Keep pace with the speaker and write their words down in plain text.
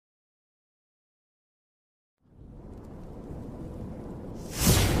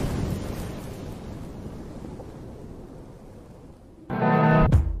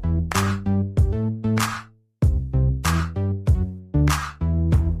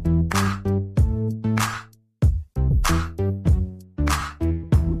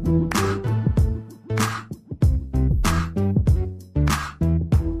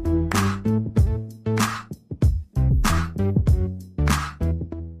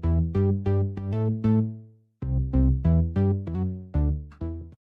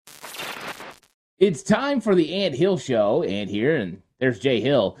It's time for the Ant Hill Show, and here, and there's Jay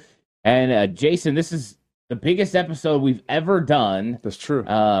Hill. And Jason, this is the biggest episode we've ever done. That's true.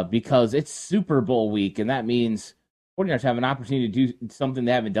 Because it's Super Bowl week, and that means 49ers have an opportunity to do something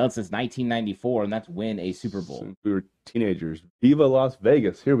they haven't done since 1994, and that's win a Super Bowl. Since we were teenagers. Viva Las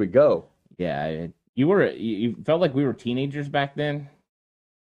Vegas. Here we go. Yeah, you felt like we were teenagers back then?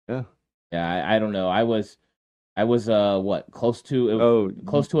 Yeah. Yeah, I don't know. I was what, close to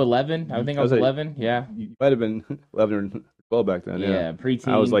 11? I think I was 11. Yeah. You might have been 11 or 12 back then. Yeah, preteen.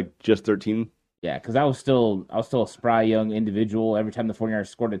 I was like just 13. Yeah, because I was still a spry young individual. Every time the 49ers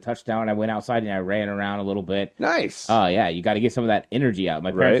scored a touchdown, I went outside and I ran around a little bit. Nice. Yeah, you got to get some of that energy out.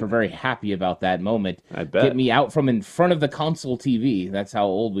 My parents were very happy about that moment. I bet. Get me out from in front of the console TV. That's how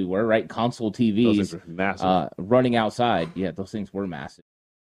old we were, right? Console TVs. Those things were massive. Running outside. Yeah, those things were massive.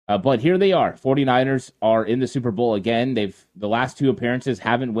 But here they are. 49ers are in the Super Bowl again. The last two appearances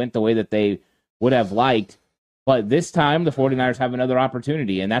haven't went the way that they would have liked. But this time, the 49ers have another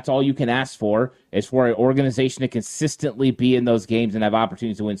opportunity, and that's all you can ask for, is for an organization to consistently be in those games and have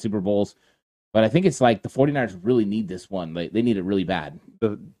opportunities to win Super Bowls. But I think it's like the 49ers really need this one. They need it really bad.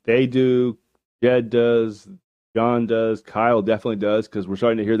 They do. Jed does. John does. Kyle definitely does, because we're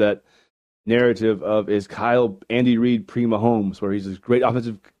starting to hear that narrative of, is Kyle Andy Reid pre-Mahomes, where he's this great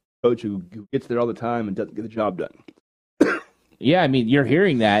offensive coach who gets there all the time and doesn't get the job done. Yeah, I mean, you're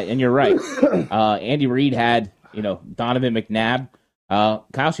hearing that, and you're right. Andy Reid had, Donovan McNabb.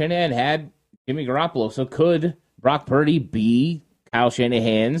 Kyle Shanahan had Jimmy Garoppolo. So could Brock Purdy be Kyle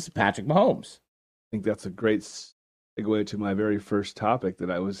Shanahan's Patrick Mahomes? I think that's a great segue to my very first topic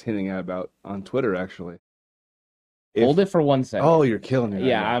that I was hinting at about on Twitter, actually. Hold it for 1 second. Oh, you're killing me. Right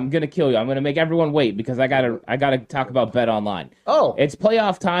yeah, now. I'm gonna kill you. I'm gonna make everyone wait because I gotta talk about Bet Online. Oh, it's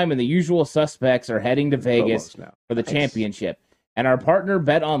playoff time, and the usual suspects are heading to Vegas for the championship. And our partner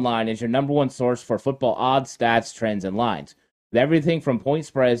Bet Online is your number one source for football odds, stats, trends, and lines. With everything from point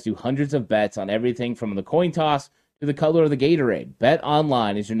spreads to hundreds of bets on everything from the coin toss to the color of the Gatorade. Bet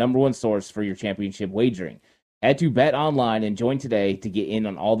Online is your number one source for your championship wagering. Head to Bet Online and join today to get in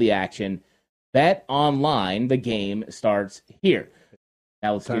on all the action. Bet Online, the game starts here.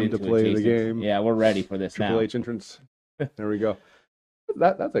 Now let's time get into to play the game. Yeah, we're ready for this Triple now. H entrance. There we go.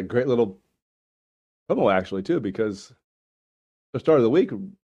 That's a great little promo, actually, too, because the start of the week,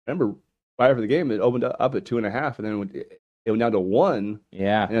 remember, prior for the game, it opened up at 2.5, and then it went down to 1.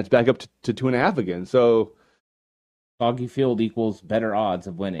 Yeah. And it's back up to 2.5 again. So Soggy field equals better odds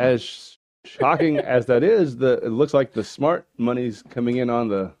of winning. As shocking as that is, it looks like the smart money's coming in on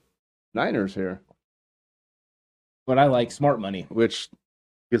the Niners here. But I like smart money, which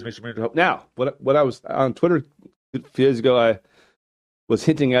gives me some hope. Now, what I was on Twitter a few days ago, I was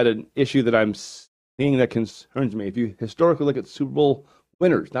hinting at an issue that I'm seeing that concerns me. If you historically look at Super Bowl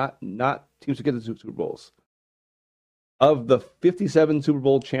winners, not teams who get the Super Bowls, of the 57 Super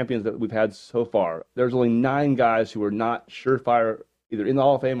Bowl champions that we've had so far, there's only 9 guys who are not surefire either in the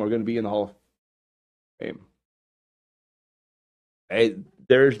Hall of Fame or going to be in the Hall of Fame.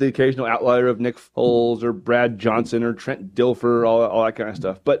 There's the occasional outlier of Nick Foles or Brad Johnson or Trent Dilfer, all that kind of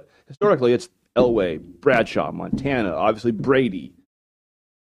stuff. But historically, it's Elway, Bradshaw, Montana, obviously Brady,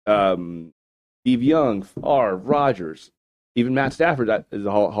 Steve Young, Favre, Rodgers, even Matt Stafford. That is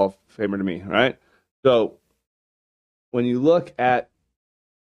a Hall of Famer to me, right? So when you look at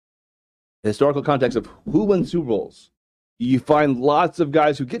the historical context of who wins Super Bowls, you find lots of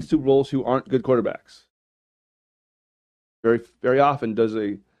guys who get Super Bowls who aren't good quarterbacks. Very, very often does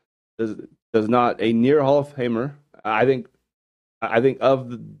not a near Hall of Famer. I think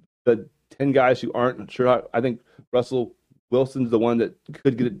of the 10 guys who aren't sure. I think Russell Wilson's the one that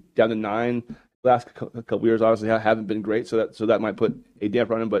could get it down to 9. The last couple of years, obviously, haven't been great, so that might put a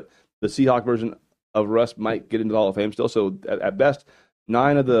damper on him. But the Seahawk version of Russ might get into the Hall of Fame still. So at best,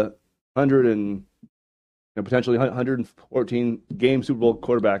 9 of the 100 and potentially 114 game Super Bowl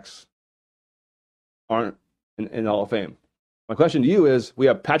quarterbacks aren't in the Hall of Fame. My question to you is, we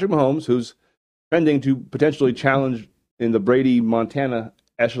have Patrick Mahomes, who's trending to potentially challenge in the Brady-Montana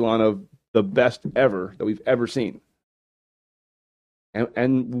echelon of the best ever that we've ever seen.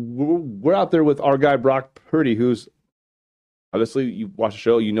 And we're out there with our guy, Brock Purdy, who's, obviously, you watch the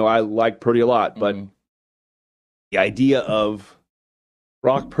show, I like Purdy a lot, but the idea of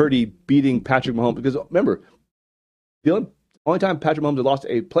Brock Purdy beating Patrick Mahomes, because remember, the only time Patrick Mahomes had lost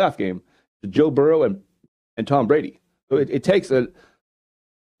a playoff game to Joe Burrow and Tom Brady. So it takes the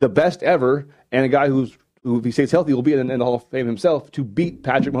best ever and a guy who, if he stays healthy, will be in the Hall of Fame himself to beat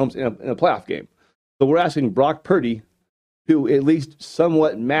Patrick Mahomes in a playoff game. So we're asking Brock Purdy to at least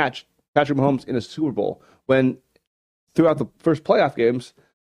somewhat match Patrick Mahomes in a Super Bowl when throughout the first playoff games,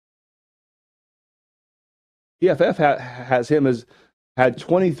 PFF has him as had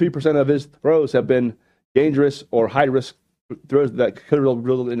 23% of his throws have been dangerous or high risk throws that could have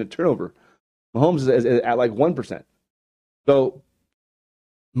resulted in a turnover. Mahomes is at like 1%. So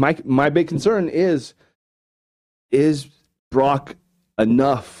my big concern is Brock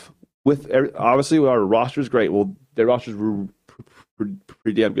enough? With obviously our roster is great. Well, their rosters were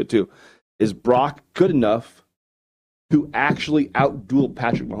pretty damn good too. Is Brock good enough to actually outduel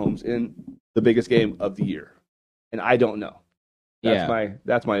Patrick Mahomes in the biggest game of the year? And I don't know.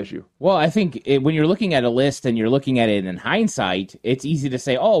 That's my issue. Well, I think when you're looking at a list and you're looking at it in hindsight, it's easy to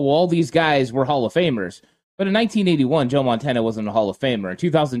say, oh, well, all these guys were Hall of Famers. But in 1981, Joe Montana wasn't a Hall of Famer. In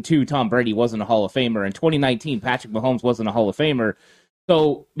 2002, Tom Brady wasn't a Hall of Famer. In 2019, Patrick Mahomes wasn't a Hall of Famer.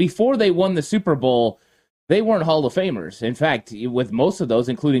 So before they won the Super Bowl, they weren't Hall of Famers. In fact, with most of those,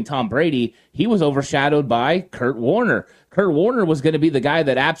 including Tom Brady, he was overshadowed by Kurt Warner. Kurt Warner was going to be the guy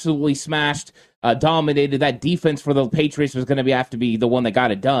that absolutely smashed, dominated. That defense for the Patriots was going to have to be the one that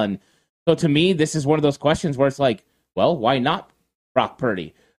got it done. So to me, this is one of those questions where it's like, well, why not Brock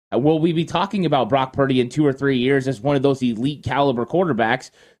Purdy? Will we be talking about Brock Purdy in 2 or 3 years as one of those elite caliber quarterbacks?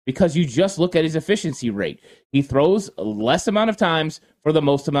 Because you just look at his efficiency rate. He throws less amount of times for the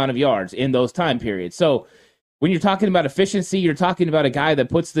most amount of yards in those time periods. So when you're talking about efficiency, you're talking about a guy that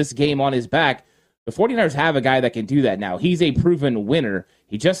puts this game on his back. The 49ers have a guy that can do that now. He's a proven winner.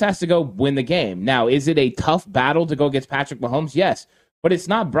 He just has to go win the game. Now, is it a tough battle to go against Patrick Mahomes? Yes. But it's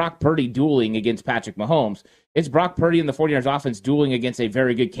not Brock Purdy dueling against Patrick Mahomes. It's Brock Purdy and the 49ers offense dueling against a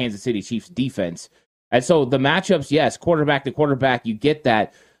very good Kansas City Chiefs defense. And so the matchups, yes, quarterback to quarterback, you get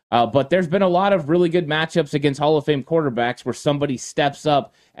that. But there's been a lot of really good matchups against Hall of Fame quarterbacks where somebody steps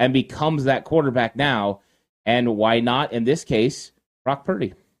up and becomes that quarterback now. And why not, in this case, Brock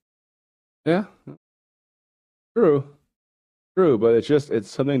Purdy? Yeah. True. But it's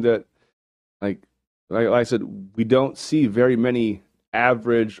something that, like I said, we don't see very many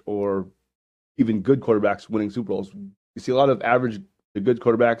average or even good quarterbacks winning Super Bowls. We see a lot of average to good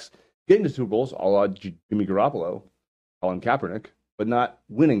quarterbacks getting to Super Bowls, a la Jimmy Garoppolo, Colin Kaepernick, but not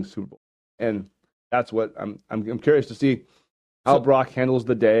winning Super Bowl. And that's what I'm curious to see how Brock handles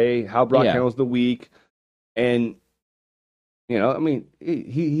the day, how Brock handles the week. And, I mean,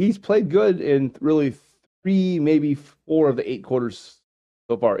 he's played good in really 3, maybe 4 of the 8 quarters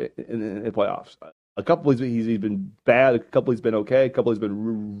so far in the playoffs. A couple he's been bad, a couple he's been okay, a couple he's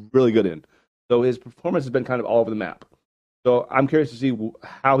been really good in. So his performance has been kind of all over the map. So I'm curious to see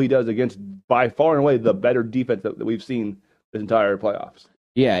how he does against, by far and away, the better defense that we've seen this entire playoffs.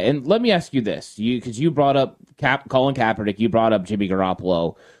 Yeah, and let me ask you this, because you brought up Colin Kaepernick, you brought up Jimmy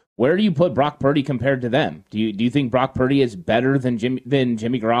Garoppolo. Where do you put Brock Purdy compared to them? Do you think Brock Purdy is better than Jimmy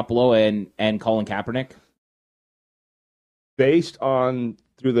Garoppolo and Colin Kaepernick? Based on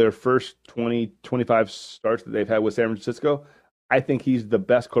through their first 20, 25 starts that they've had with San Francisco, I think he's the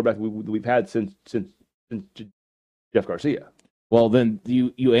best quarterback we've had since Jeff Garcia. Well, then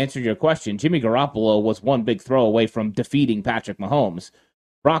you answered your question. Jimmy Garoppolo was one big throw away from defeating Patrick Mahomes.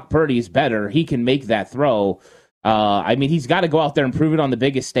 Brock Purdy's better. He can make that throw. I mean, he's got to go out there and prove it on the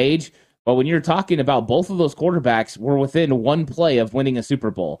biggest stage. But when you're talking about both of those quarterbacks were within one play of winning a Super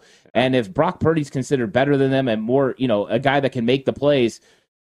Bowl. And if Brock Purdy's considered better than them and more, a guy that can make the plays,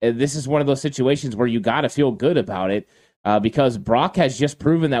 this is one of those situations where you got to feel good about it. Because Brock has just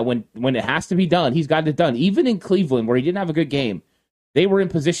proven that when it has to be done, he's got it done. Even in Cleveland, where he didn't have a good game, they were in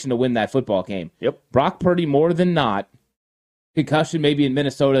position to win that football game. Yep. Brock Purdy, more than not, concussion maybe in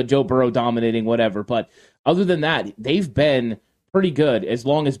Minnesota, Joe Burrow dominating, whatever. But other than that, they've been pretty good as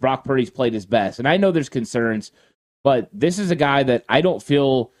long as Brock Purdy's played his best. And I know there's concerns, but this is a guy that I don't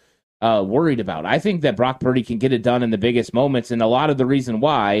feel worried about. I think that Brock Purdy can get it done in the biggest moments, and a lot of the reason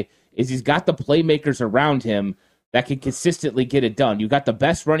why is he's got the playmakers around him that can consistently get it done. You've got the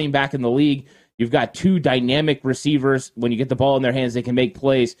best running back in the league. You've got 2 dynamic receivers. When you get the ball in their hands, they can make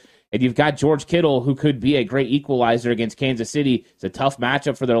plays. And you've got George Kittle, who could be a great equalizer against Kansas City. It's a tough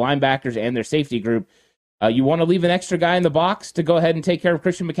matchup for their linebackers and their safety group. You want to leave an extra guy in the box to go ahead and take care of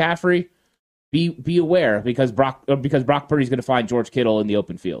Christian McCaffrey? Be aware, because Brock Purdy's going to find George Kittle in the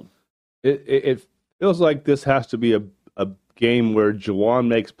open field. It feels like this has to be a game where Juwan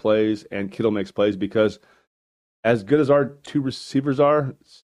makes plays and Kittle makes plays, because as good as our 2 receivers are,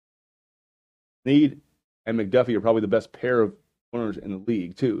 Snead and McDuffie are probably the best pair of corners in the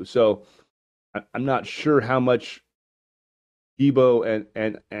league too. So I'm not sure how much Debo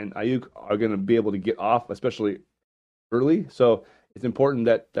and Ayuk are going to be able to get off, especially early. So it's important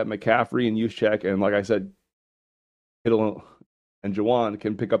that McCaffrey and Juszczyk and, like I said, Kittle and Juwan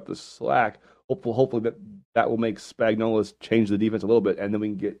can pick up the slack. Hopefully that will make Spagnuolo's change the defense a little bit, and then we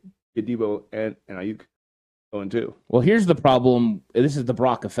can get Debo and Ayuk 0-2. Well, here's the problem. This is the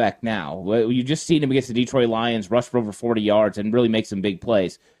Brock effect now. You just seen him against the Detroit Lions rush for over 40 yards and really make some big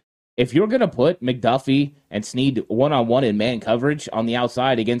plays. If you're going to put McDuffie and Snead one-on-one in man coverage on the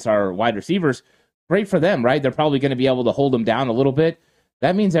outside against our wide receivers, great for them, right? They're probably going to be able to hold them down a little bit.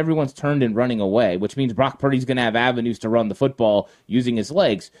 That means everyone's turned and running away, which means Brock Purdy's going to have avenues to run the football using his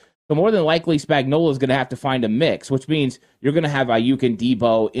legs. So more than likely, Spagnuolo is going to have to find a mix, which means you're going to have Ayuk and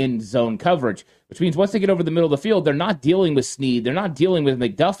Debo in zone coverage, which means once they get over the middle of the field, they're not dealing with Snead, they're not dealing with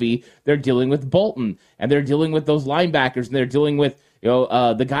McDuffie, they're dealing with Bolton, and they're dealing with those linebackers, and they're dealing with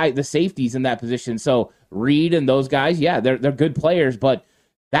the safeties in that position. So Reed and those guys, yeah, they're good players, but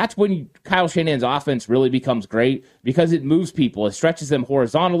that's when Kyle Shanahan's offense really becomes great because it moves people, it stretches them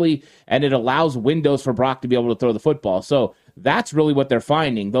horizontally, and it allows windows for Brock to be able to throw the football. So that's really what they're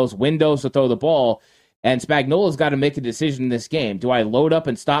finding, those windows to throw the ball. And Spagnuolo's got to make a decision in this game. Do I load up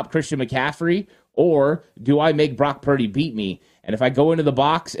and stop Christian McCaffrey, or do I make Brock Purdy beat me? And if I go into the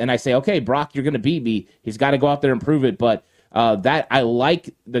box and I say, okay, Brock, you're going to beat me, he's got to go out there and prove it. But that I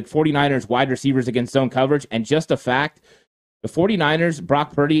like the 49ers wide receivers against zone coverage, and just a fact, the 49ers,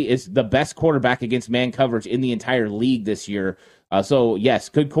 Brock Purdy is the best quarterback against man coverage in the entire league this year. So, yes,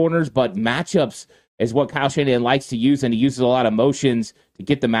 good corners, but matchups is what Kyle Shanahan likes to use, and he uses a lot of motions to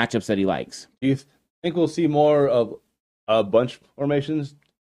get the matchups that he likes. Do you think we'll see more of bunch formations,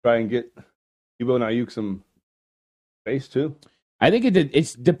 try and get Debo and Ayuk some space too? I think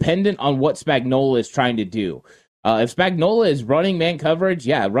it's dependent on what Spagnuolo is trying to do. If Spagnuolo is running man coverage,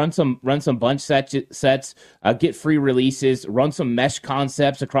 yeah, run some bunch sets, get free releases, run some mesh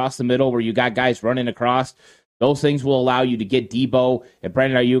concepts across the middle where you got guys running across. Those things will allow you to get Debo and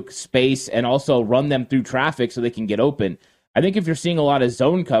Brandon Ayuk space and also run them through traffic so they can get open. I think if you're seeing a lot of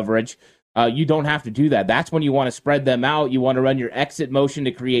zone coverage, you don't have to do that. That's when you want to spread them out. You want to run your exit motion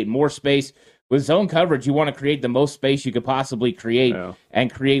to create more space. With zone coverage, you want to create the most space you could possibly create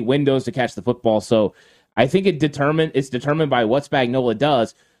and create windows to catch the football. So I think it's determined by what Spagnuolo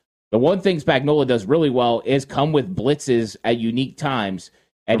does. The one thing Spagnuolo does really well is come with blitzes at unique times,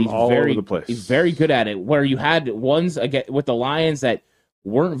 and he's very good at it. Where you had ones with the Lions that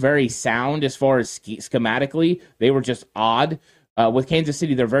weren't very sound as far as schematically, they were just odd. With Kansas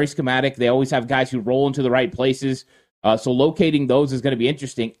City, they're very schematic. They always have guys who roll into the right places. So locating those is going to be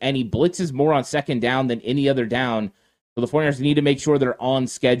interesting. And he blitzes more on second down than any other down. So the 49ers need to make sure they're on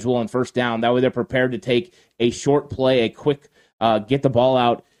schedule on first down. That way they're prepared to take a short play, a quick get the ball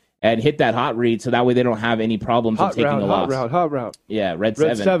out and hit that hot read, so that way they don't have any problems of taking a loss. Hot route. Yeah, red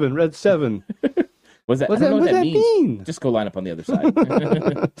 7. Red 7. What does that mean? Just go line up on the other side.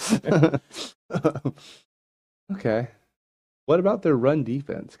 Okay. What about their run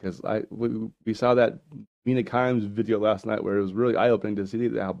defense? Because we saw that Mina Kimes video last night where it was really eye-opening to see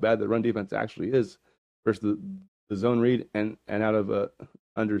how bad the run defense actually is versus the zone read and out of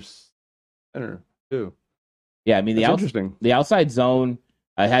under center too. Yeah, I mean the outside zone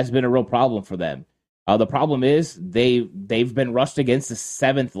has been a real problem for them. The problem is they've been rushed against the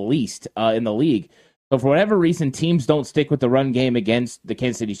 7th least in the league. So for whatever reason, teams don't stick with the run game against the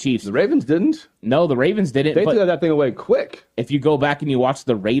Kansas City Chiefs. The Ravens didn't. No, the Ravens didn't. They threw that thing away quick. If you go back and you watch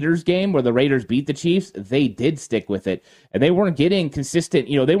the Raiders game where the Raiders beat the Chiefs, they did stick with it. And they weren't getting consistent,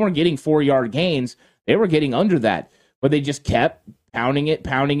 they weren't getting 4-yard gains. They were getting under that. But they just kept pounding it.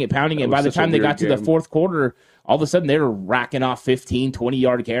 And by the time they got to the fourth quarter, all of a sudden they were racking off 15,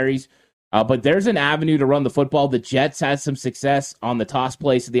 20-yard carries. But there's an avenue to run the football. The Jets had some success on the toss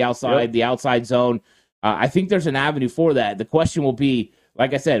plays to the outside, the outside zone. I think there's an avenue for that. The question will be,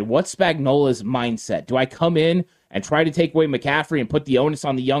 like I said, what's Spagnuolo's mindset? Do I come in and try to take away McCaffrey and put the onus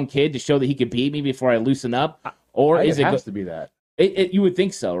on the young kid to show that he can beat me before I loosen up? Or it has to be that? You would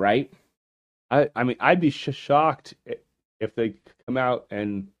think so, right? I mean, I'd be shocked if they come out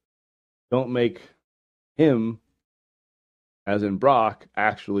and don't make him, as in Brock,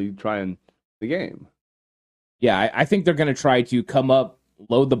 actually trying the game. Yeah, I think they're going to try to come up,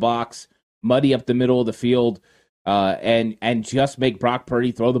 load the box, muddy up the middle of the field, and just make Brock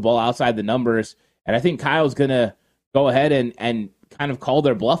Purdy throw the ball outside the numbers. And I think Kyle's going to go ahead and kind of call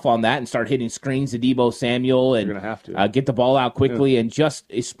their bluff on that and start hitting screens to Deebo Samuel and get the ball out quickly and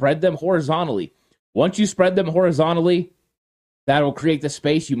just spread them horizontally. Once you spread them horizontally, that'll create the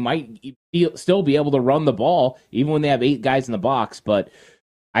space. You might still be able to run the ball even when they have 8 guys in the box, but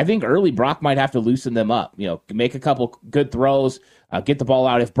I think early Brock might have to loosen them up, make a couple good throws, get the ball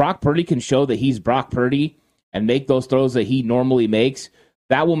out. If Brock Purdy can show that he's Brock Purdy and make those throws that he normally makes,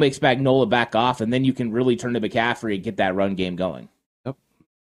 that will make Spagnuolo back off, and then you can really turn to McCaffrey and get that run game going. Yep.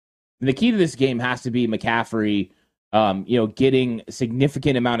 And the key to this game has to be McCaffrey, getting a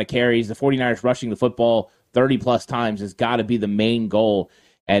significant amount of carries, the 49ers rushing the football 30-plus times has got to be the main goal,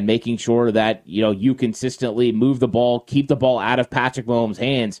 and making sure that, you consistently move the ball, keep the ball out of Patrick Mahomes'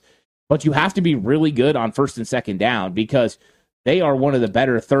 hands. But you have to be really good on first and second down because they are one of the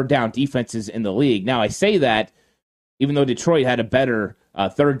better third down defenses in the league. Now, I say that even though Detroit had a better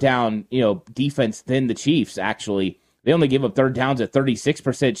third down, defense than the Chiefs, actually. They only gave up third downs at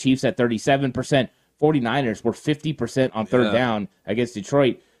 36%, Chiefs at 37%. 49ers were 50% on third down against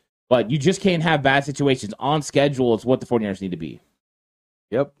Detroit. But you just can't have bad situations. On schedule is what the 49ers need to be.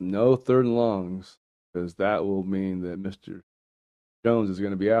 Yep, no third and longs, because that will mean that Mr. Jones is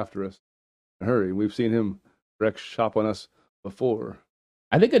going to be after us in a hurry. We've seen him wreck shop on us before.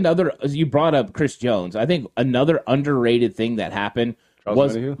 I think you brought up Chris Jones. I think another underrated thing that happened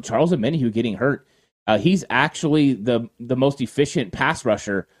was Charles Omenihu getting hurt. He's actually the most efficient pass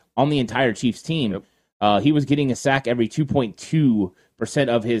rusher on the entire Chiefs team. Yep. He was getting a sack every 2.2%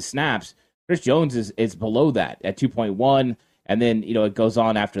 of his snaps. Chris Jones is below that at 2.1, and then it goes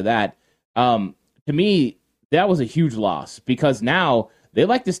on after that. To me, that was a huge loss because now they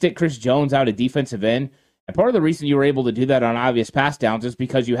like to stick Chris Jones out at defensive end. And part of the reason you were able to do that on obvious pass downs is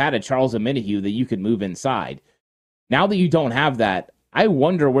because you had a Charles Omenihu that you could move inside. Now that you don't have that, I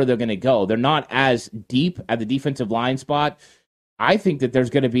wonder where they're going to go. They're not as deep at the defensive line spot. I think that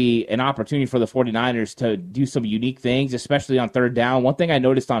there's going to be an opportunity for the 49ers to do some unique things, especially on third down. One thing I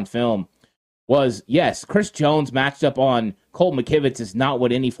noticed on film was, yes, Chris Jones matched up on Colt McKivitz is not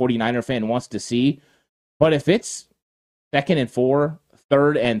what any 49er fan wants to see. But if it's 2nd and 4,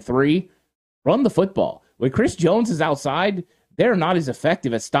 3rd and 3, run the football. When Chris Jones is outside, they're not as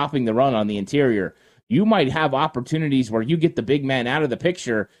effective at stopping the run on the interior. You might have opportunities where you get the big man out of the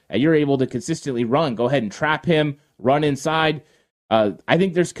picture and you're able to consistently run. Go ahead and trap him, run inside. I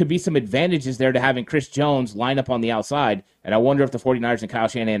think could be some advantages there to having Chris Jones line up on the outside, and I wonder if the 49ers and Kyle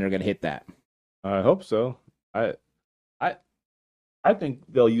Shanahan are going to hit that. I hope so. I think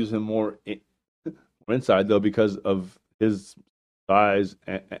they'll use him more inside, though, because of his size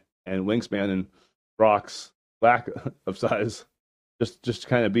and wingspan and Brock's lack of size. Just to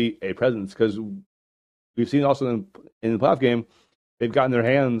kind of be a presence, because we've seen also in the playoff game, they've gotten their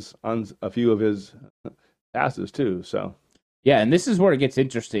hands on a few of his passes, too, so... Yeah, and this is where it gets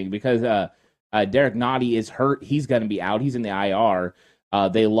interesting because Derek Nottie is hurt. He's going to be out. He's in the IR.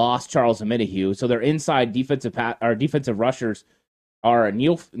 They lost Charles Omenihu. So their inside defensive rushers are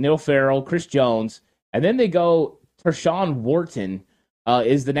Neil Farrell, Chris Jones, and then they go Tershawn Wharton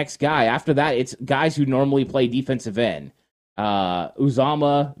is the next guy. After that, it's guys who normally play defensive end.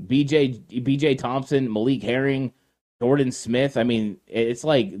 Uzama, BJ Thompson, Malik Herring, Jordan Smith. I mean, it's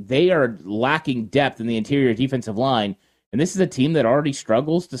like they are lacking depth in the interior defensive line. And this is a team that already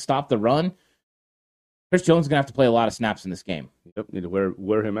struggles to stop the run. Chris Jones is going to have to play a lot of snaps in this game. Yep, need to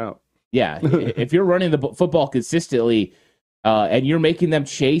wear him out. Yeah, if you're running the football consistently and you're making them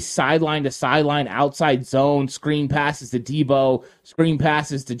chase sideline to sideline, outside zone, screen passes to Debo, screen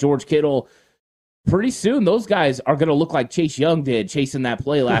passes to George Kittle, pretty soon those guys are going to look like Chase Young did chasing that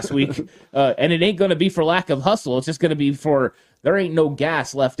play last week. And it ain't going to be for lack of hustle. It's just going to be for there ain't no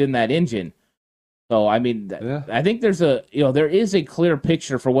gas left in that engine. So, I mean, I think there is a clear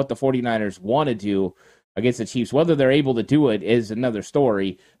picture for what the 49ers want to do against the Chiefs. Whether they're able to do it is another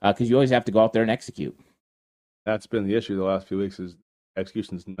story because you always have to go out there and execute. That's been the issue the last few weeks is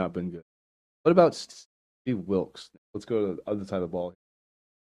execution's not been good. What about Steve Wilks? Let's go to the other side of the ball.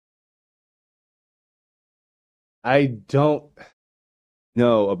 I don't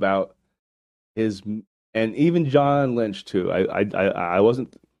know about his, and even John Lynch too. I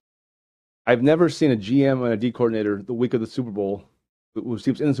wasn't. I've never seen a GM and a D coordinator the week of the Super Bowl, whose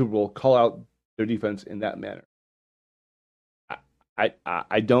team's in the Super Bowl, call out their defense in that manner.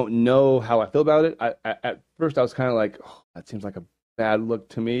 I don't know how I feel about it. At first, I was kind of like, oh, that seems like a bad look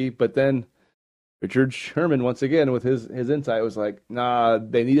to me. But then Richard Sherman, once again, with his insight, was like, nah,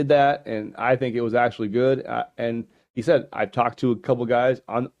 they needed that, and I think it was actually good. And he said, I've talked to a couple guys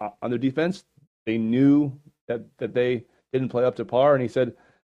on their defense. They knew that they didn't play up to par, and he said,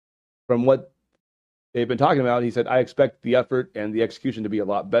 from what they've been talking about, he said, I expect the effort and the execution to be a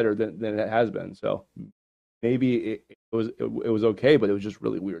lot better than it has been. So maybe it was okay, but it was just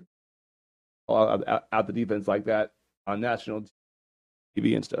really weird. Out the defense like that on national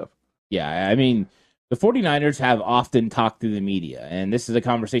TV and stuff. Yeah, I mean, the 49ers have often talked to the media, and this is a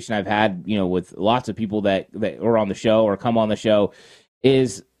conversation I've had, with lots of people that are on the show or come on the show,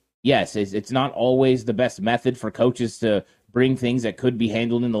 is, yes, it's not always the best method for coaches to bring things that could be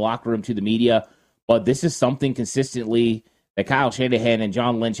handled in the locker room to the media, but this is something consistently that Kyle Shanahan and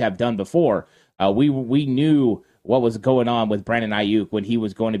John Lynch have done before. We knew what was going on with Brandon Ayuk when he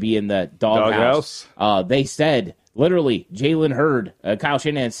was going to be in the doghouse. They said, literally, Jalen Hurd, Kyle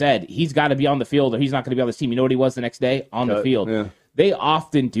Shanahan said, he's got to be on the field or he's not going to be on this team. You know what he was the next day? On the field. Yeah. They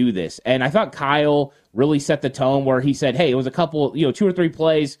often do this. And I thought Kyle really set the tone where he said, hey, it was a couple, 2 or 3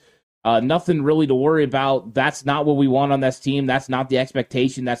 plays, nothing really to worry about. That's not what we want on this team. That's not the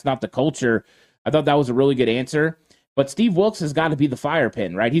expectation. That's not the culture. I thought that was a really good answer. But Steve Wilkes has got to be the fire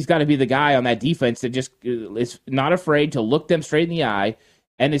pin, right? He's got to be the guy on that defense that just is not afraid to look them straight in the eye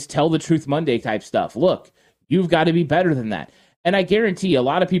and is tell the truth Monday type stuff. Look, you've got to be better than that. And I guarantee a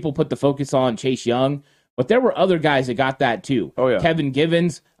lot of people put the focus on Chase Young, but there were other guys that got that too. Oh, yeah. Kevin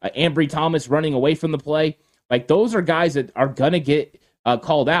Givens, Ambry Thomas running away from the play. Like, those are guys that are going to get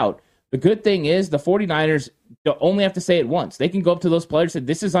called out. The good thing is the 49ers only have to say it once. They can go up to those players and say,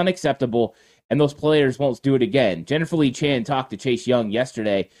 this is unacceptable, and those players won't do it again. Jennifer Lee Chan talked to Chase Young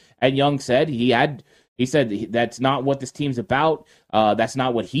yesterday, and Young said he said that's not what this team's about. That's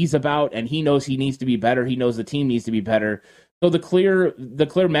not what he's about, and he knows he needs to be better. He knows the team needs to be better. So the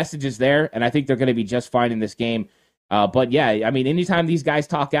clear message is there, and I think they're going to be just fine in this game. But yeah, I mean, anytime these guys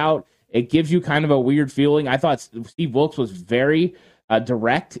talk out, it gives you kind of a weird feeling. I thought Steve Wilkes was very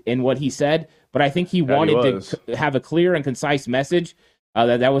direct in what he said, but I think he wanted to have a clear and concise message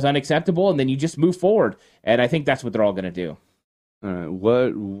that was unacceptable, and then you just move forward. And I think that's what they're all going to do. All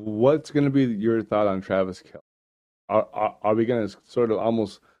right, what's going to be your thought on Travis Kelce? Are we going to sort of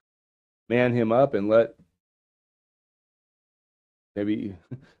almost man him up and let maybe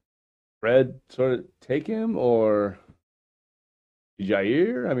Fred sort of take him, or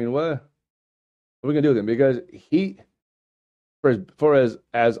Jair? I mean, what are we going to do with him? Because he, for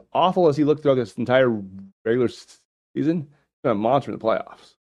as awful as he looked throughout this entire regular season, he's been a monster in the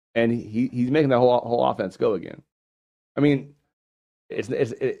playoffs, and he's making that whole offense go again. I mean,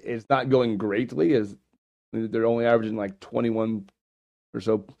 it's not going greatly, as they're only averaging like 21 or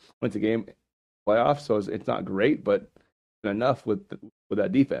so points a game playoffs, so it's not great, but enough with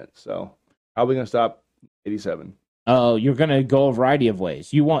that defense. So how are we going to stop 87? Oh, you're going to go a variety of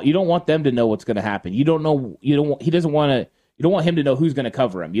ways. You don't want them to know what's going to happen. You don't want him to know who's going to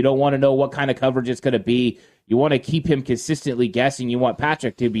cover him. You don't want to know what kind of coverage it's going to be. You want to keep him consistently guessing. You want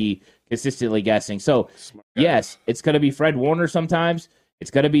Patrick to be consistently guessing. So, yes, it's going to be Fred Warner sometimes. It's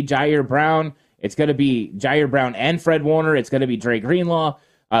going to be Jair Brown. It's going to be Jair Brown and Fred Warner. It's going to be Dre Greenlaw.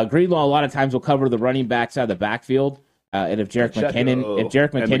 Greenlaw a lot of times will cover the running backs out of the backfield. And if Jerick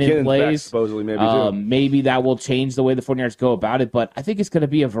McKinnon plays, supposedly maybe that will change the way the 49ers go about it. But I think it's going to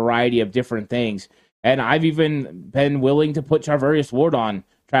be a variety of different things. And I've even been willing to put Charvarius Ward on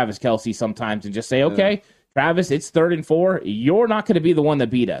Travis Kelce sometimes and just say, okay, Travis, it's 3rd and 4. You're not going to be the one that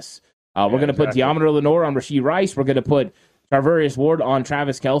beat us. We're going to put Deommodore Lenoir on Rashee Rice. We're going to put Charvarius Ward on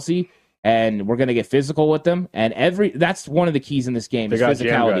Travis Kelce, and we're going to get physical with them. And that's one of the keys in this game is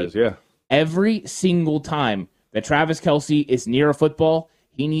physicality. Guys, every single time that Travis Kelce is near a football,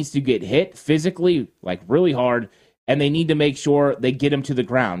 he needs to get hit physically, like really hard, and they need to make sure they get him to the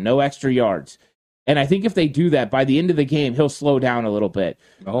ground, no extra yards. And I think if they do that, by the end of the game, he'll slow down a little bit.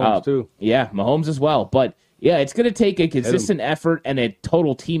 Mahomes, too. Yeah, Mahomes as well. But, yeah, it's going to take a consistent effort and a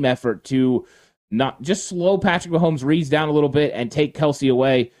total team effort to not just slow Patrick Mahomes' reads down a little bit and take Kelce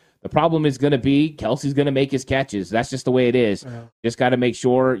away. The problem is going to be Kelce's going to make his catches. That's just the way it is. Yeah. Just got to make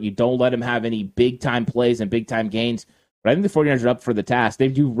sure you don't let him have any big-time plays and big-time gains. But I think the 49ers are up for the task. They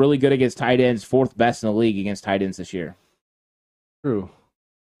do really good against tight ends, 4th best in the league against tight ends this year. True.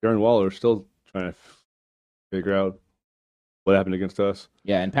 Darren Waller still trying to figure out what happened against us.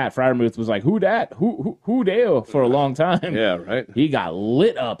 Yeah, and Pat Freiermuth was like, who dat? Who dale for a long time. Yeah, right. He got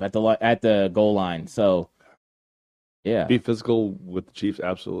lit up at the goal line. So, yeah. Be physical with the Chiefs,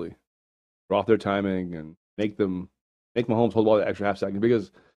 absolutely. Draw off their timing and make Mahomes hold the ball the extra half second. Because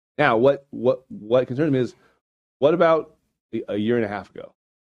now what concerns me is, what about a year and a half ago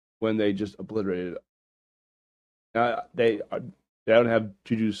when they just obliterated it? Now they don't have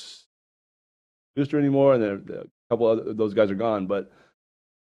Juju Booster anymore, and a couple of those guys are gone, but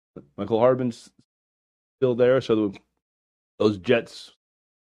Michael Harbin's still there, so those Jets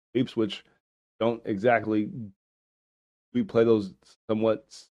sweeps, which don't exactly, we play those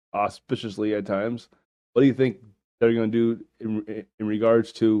somewhat auspiciously at times. What do you think they're going to do in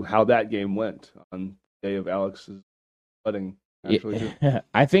regards to how that game went on the day of Alex's wedding?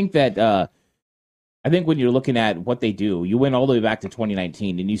 I think that I think when you're looking at what they do, you went all the way back to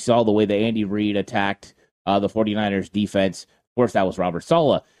 2019, and you saw the way that Andy Reid attacked the 49ers defense. Of course, that was Robert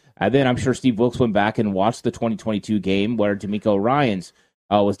Saleh. And then I'm sure Steve Wilkes went back and watched the 2022 game where D'Amico Ryans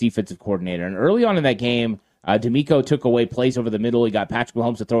was defensive coordinator. And early on in that game, D'Amico took away plays over the middle. He got Patrick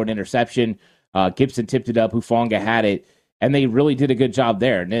Mahomes to throw an interception. Gibson tipped it up. Hufanga had it. And they really did a good job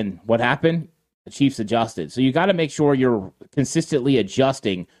there. And then what happened? The Chiefs adjusted. So you got to make sure you're consistently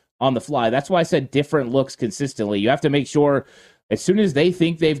adjusting on the fly. That's why I said different looks consistently. You have to make sure as soon as they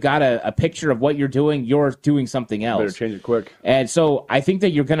think they've got a picture of what you're doing something else. Better change it quick. And so I think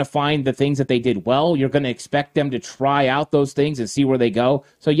that you're going to find the things that they did well. You're going to expect them to try out those things and see where they go.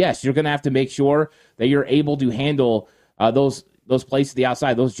 So, yes, you're going to have to make sure that you're able to handle those plays to the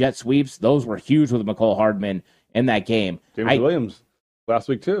outside, those jet sweeps. Those were huge with McCole Hardman in that game. James Williams last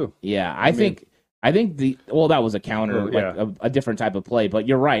week, too. Yeah, I think that was a counter, a different type of play. But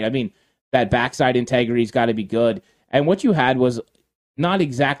you're right. I mean, that backside integrity's got to be good. And what you had was not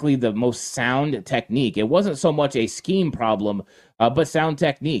exactly the most sound technique. It wasn't so much a scheme problem, but sound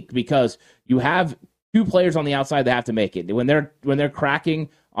technique, because you have two players on the outside that have to make it. When they're cracking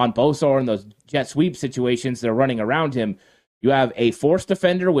on Bosa or in those jet sweep situations, they're running around him. You have a force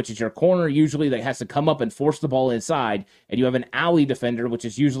defender, which is your corner usually, that has to come up and force the ball inside. And you have an alley defender, which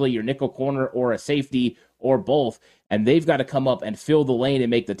is usually your nickel corner or a safety or both. And they've got to come up and fill the lane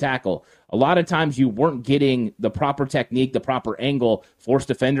and make the tackle. A lot of times you weren't getting the proper technique, the proper angle. Force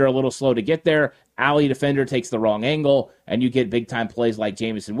defender a little slow to get there. Alley defender takes the wrong angle, and you get big-time plays like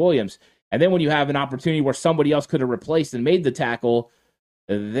Jameson Williams. And then when you have an opportunity where somebody else could have replaced and made the tackle,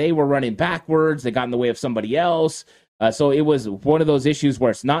 they were running backwards. They got in the way of somebody else. So it was one of those issues where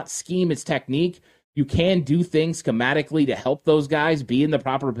it's not scheme, it's technique. You can do things schematically to help those guys be in the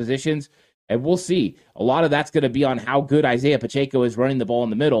proper positions, and we'll see. A lot of that's going to be on how good Isaiah Pacheco is running the ball in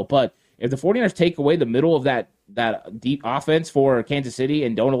the middle. But if the 49ers take away the middle of that deep offense for Kansas City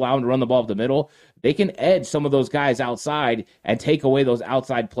and don't allow them to run the ball up the middle, they can edge some of those guys outside and take away those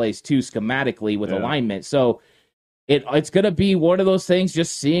outside plays too schematically with alignment. So it's going to be one of those things,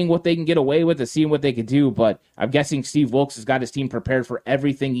 just seeing what they can get away with and seeing what they can do. But I'm guessing Steve Wilkes has got his team prepared for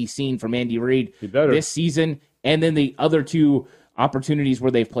everything he's seen from Andy Reid this season and then the other two opportunities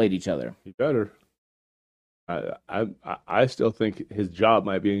where they've played each other. He better. I still think his job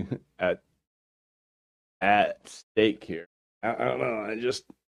might be at stake here. I don't know.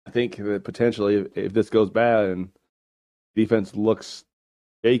 I think that potentially if this goes bad and defense looks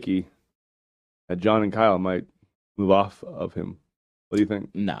shaky, that John and Kyle might move off of him. What do you think?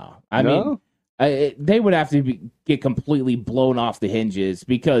 No. I mean, they would have to get completely blown off the hinges,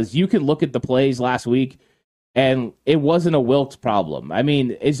 because you can look at the plays last week and it wasn't a Wilkes problem. I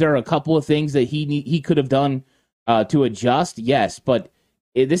mean, is there a couple of things that he could have done to adjust? Yes, but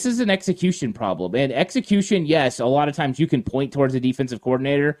this is an execution problem. And execution, yes, a lot of times you can point towards the defensive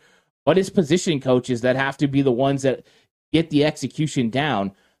coordinator, but it's position coaches that have to be the ones that get the execution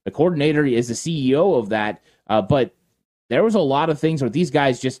down. The coordinator is the CEO of that. But there was a lot of things where these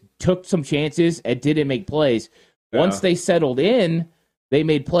guys just took some chances and didn't make plays. Yeah. Once they settled in, they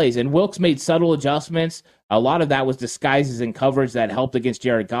made plays. And Wilkes made subtle adjustments. A lot of that was disguises and coverage that helped against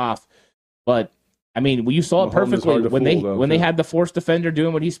Jared Goff. But, I mean, you saw it perfectly when they had the force defender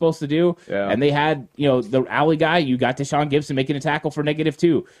doing what he's supposed to do. Yeah. And they had, the alley guy. You got Deshaun Gibson making a tackle for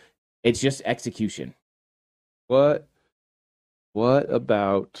 -2. It's just execution. What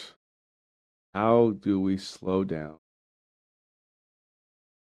about... How do we slow down?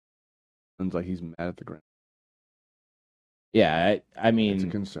 Sounds like he's mad at the ground. Yeah, I mean... It's a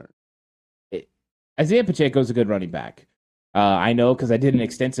concern. Isaiah Pacheco's a good running back. I know, because I did an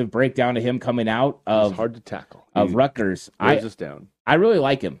extensive breakdown of him coming out of... He's hard to tackle. Of Rutgers. Us down. I really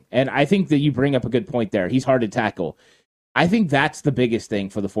like him, and I think that you bring up a good point there. He's hard to tackle. I think that's the biggest thing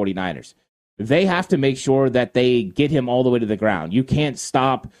for the 49ers. They have to make sure that they get him all the way to the ground. You can't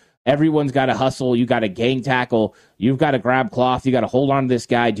stop... Everyone's got to hustle. You got to gang tackle. You've got to grab cloth. You got to hold on to this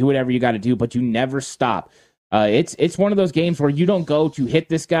guy. Do whatever you got to do, but you never stop. It's one of those games where you don't go to hit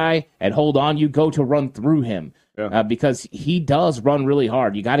this guy and hold on. You go to run through him because he does run really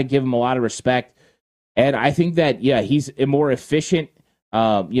hard. You got to give him a lot of respect. And I think that, he's a more efficient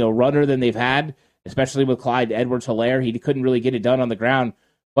runner than they've had, especially with Clyde Edwards-Helaire. He couldn't really get it done on the ground.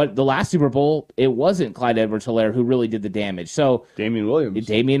 But the last Super Bowl, it wasn't Clyde Edwards-Helaire who really did the damage. So Damian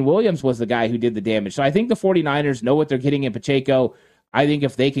Williams was the guy who did the damage. So I think the 49ers know what they're getting in Pacheco. I think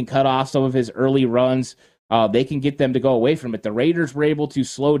if they can cut off some of his early runs, they can get them to go away from it. The Raiders were able to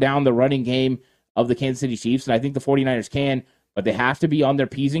slow down the running game of the Kansas City Chiefs, and I think the 49ers can, but they have to be on their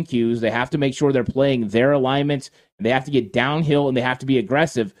P's and Q's. They have to make sure they're playing their alignments, and they have to get downhill, and they have to be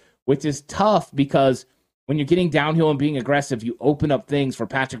aggressive, which is tough because when you're getting downhill and being aggressive, you open up things for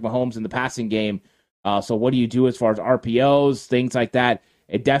Patrick Mahomes in the passing game. So what do you do as far as RPOs, things like that?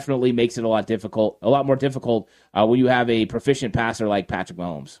 It definitely makes it a lot more difficult when you have a proficient passer like Patrick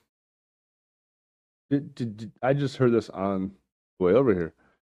Mahomes. I just heard this on the way over here.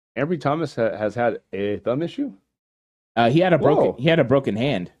 Ambry Thomas has had a thumb issue. He had a broken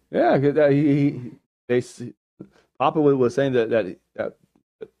hand. Yeah, Papa was saying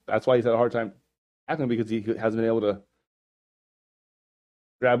that's why he's had a hard time tackling, because he hasn't been able to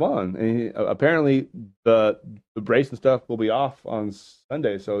grab on. And apparently the brace and stuff will be off on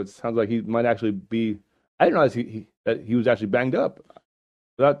Sunday, so it sounds like he might actually be. I didn't realize that he was actually banged up.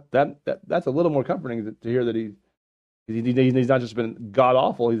 That's a little more comforting to hear that he's not just been god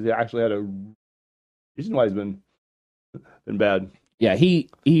awful. He's actually had a reason why he's been bad. Yeah, he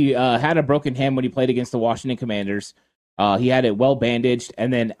had a broken hand when he played against the Washington Commanders. He had it well bandaged,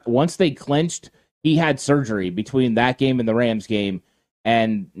 and then once they clinched, he had surgery between that game and the Rams game,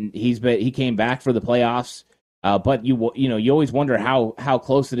 and he came back for the playoffs. But you always wonder how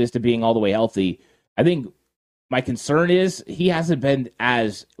close it is to being all the way healthy. I think my concern is he hasn't been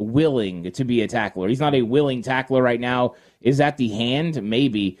as willing to be a tackler. He's not a willing tackler right now. Is that the hand?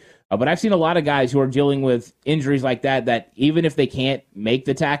 Maybe. But I've seen a lot of guys who are dealing with injuries like that even if they can't make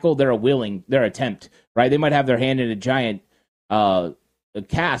the tackle, their attempt, right? They might have their hand in a giant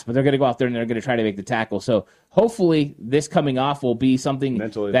cast, but they're going to go out there and they're going to try to make the tackle. So hopefully this coming off will be something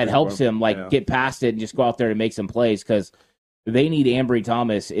mentally that helps him get past it and just go out there and make some plays, because they need Ambry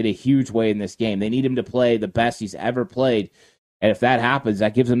Thomas in a huge way in this game. They need him to play the best he's ever played. And if that happens,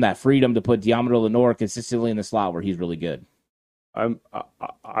 that gives him that freedom to put Deommodore Lenoir consistently in the slot where he's really good. I'm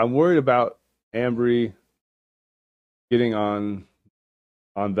worried about Ambry getting on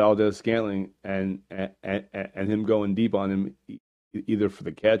Valdez-Scantling and him going deep on him either for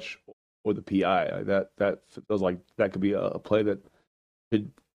the catch or the PI. That feels like that could be a play that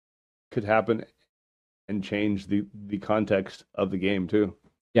could happen and change the context of the game too.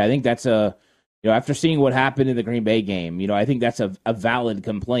 Yeah, I think that's after seeing what happened in the Green Bay game, I think that's a valid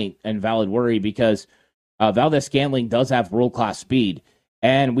complaint and valid worry, because Valdez-Scantling does have world-class speed.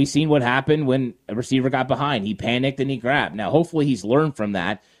 And we've seen what happened when a receiver got behind. He panicked and he grabbed. Now, hopefully he's learned from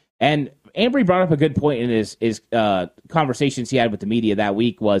that. And Ambry brought up a good point in his conversations he had with the media that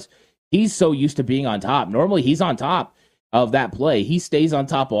week, was he's so used to being on top. Normally he's on top of that play. He stays on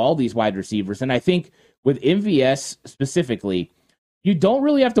top of all these wide receivers. And I think with MVS specifically, you don't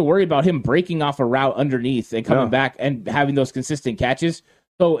really have to worry about him breaking off a route underneath and coming back and having those consistent catches.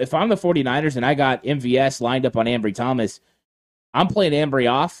 So if I'm the 49ers and I got MVS lined up on Ambry Thomas, I'm playing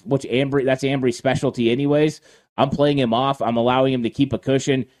Ambry off, that's Ambry's specialty anyways. I'm playing him off. I'm allowing him to keep a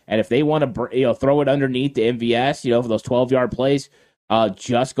cushion. And if they want to throw it underneath the MVS, for those 12-yard plays,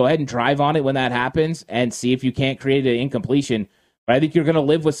 just go ahead and drive on it when that happens and see if you can't create an incompletion. But I think you're going to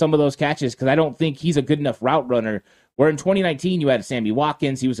live with some of those catches, because I don't think he's a good enough route runner. Where in 2019, you had Sammy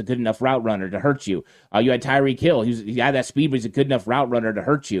Watkins. He was a good enough route runner to hurt you. You had Tyreek Hill. He had that speed, but he's a good enough route runner to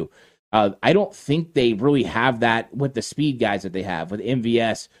hurt you. I don't think they really have that with the speed guys that they have with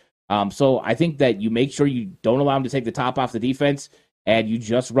MVS. So I think that you make sure you don't allow him to take the top off the defense, and you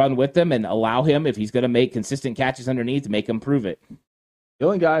just run with him and allow him, if he's going to make consistent catches underneath, to make him prove it. The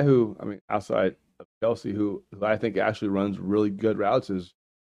only guy who, outside of Kelsey, who I think actually runs really good routes is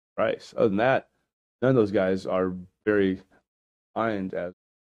Rice. Other than that, none of those guys are very defined as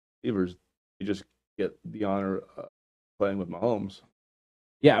receivers. You just get the honor of playing with Mahomes.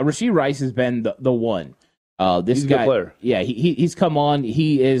 Yeah, Rashee Rice has been the one. This he's guy, a good player. Yeah, he's come on.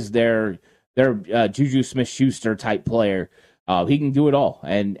 He is their Juju Smith-Schuster type player. He can do it all,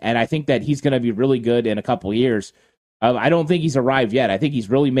 and I think that he's going to be really good in a couple years. I don't think he's arrived yet. I think he's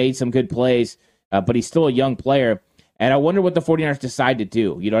really made some good plays, but he's still a young player. And I wonder what the 49ers decide to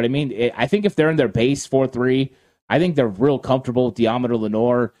do. You know what I mean? I think if they're in their base 4-3, I think they're real comfortable with Deommodore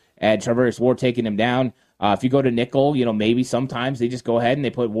Lenoir and Travis Ward taking him down. If you go to nickel, maybe sometimes they just go ahead and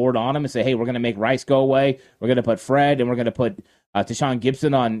they put Ward on him and say, hey, we're going to make Rice go away. We're going to put Fred, and we're going to put Tashawn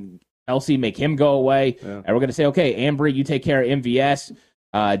Gibson on Kelsey, make him go away. Yeah. And we're going to say, okay, Ambry, you take care of MVS.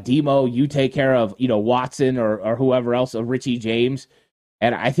 Demo, you take care of Watson or whoever else, Richie James.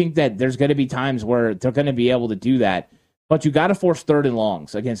 And I think that there's going to be times where they're going to be able to do that. But you got to force 3rd and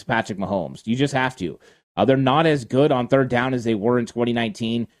longs against Patrick Mahomes. You just have to. They're not as good on 3rd down as they were in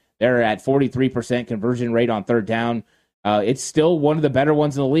 2019. They're at 43% conversion rate on 3rd down. It's still one of the better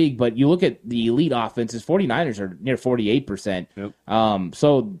ones in the league, but you look at the elite offenses, 49ers are near 48%. Yep.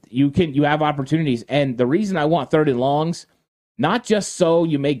 So you have opportunities. And the reason I want 3rd and longs, not just so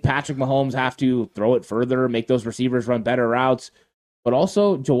you make Patrick Mahomes have to throw it further, make those receivers run better routes, but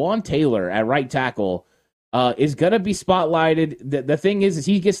also Jawan Taylor at right tackle is going to be spotlighted. The thing is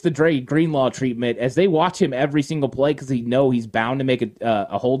he gets the Dre Greenlaw treatment as they watch him every single play, because they know he's bound to make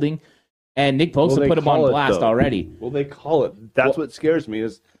a holding. And Nick Bosa put him on blast already. Well, they call it. That's what scares me,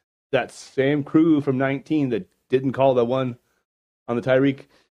 is that same crew from 19 that didn't call the one on the Tyreek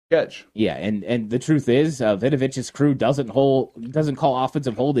catch. Yeah, and the truth is, Vinovic's crew doesn't call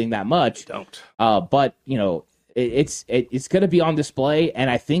offensive holding that much. Don't. But it's going to be on display, and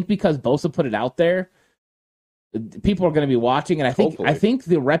I think because Bosa put it out there, people are going to be watching, and I think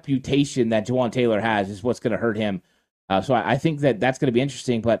the reputation that Jawaan Taylor has is what's going to hurt him. So I think that's going to be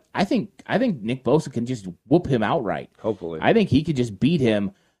interesting, but I think Nick Bosa can just whoop him outright. Hopefully. I think he could just beat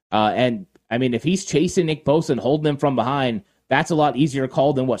him. And, I mean, if he's chasing Nick Bosa and holding him from behind, that's a lot easier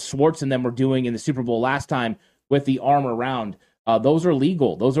call than what Schwartz and them were doing in the Super Bowl last time with the arm around. Those are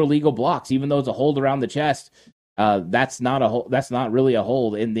legal. Those are legal blocks, even though it's a hold around the chest. That's not really a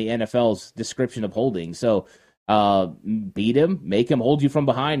hold in the NFL's description of holding. So beat him, make him hold you from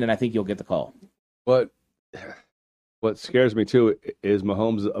behind, and I think you'll get the call. But what scares me too is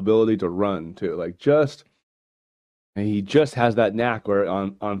Mahomes' ability to run too. And he just has that knack where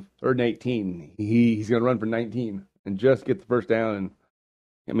on 3rd and 18, he's going to run for 19 and just get the first down. And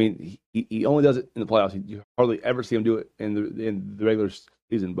I mean, he only does it in the playoffs. You hardly ever see him do it in the regular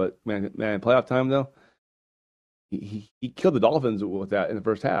season. But man, playoff time though, he killed the Dolphins with that in the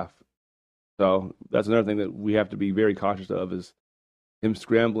first half. So that's another thing that we have to be very cautious of is him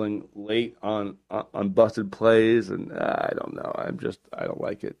scrambling late on busted plays, and I don't know. I don't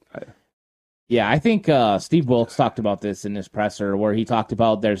like it. Yeah, I think Steve Wilkes talked about this in his presser, where he talked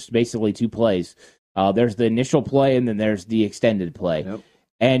about there's basically 2 plays. There's the initial play, and then there's the extended play. Yep.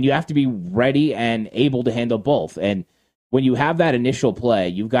 And you have to be ready and able to handle both. And when you have that initial play,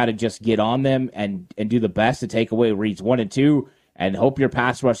 you've got to just get on them and do the best to take away reads 1 and 2 and hope your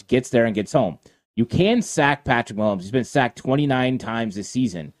pass rush gets there and gets home. You can sack Patrick Mahomes. He's been sacked 29 times this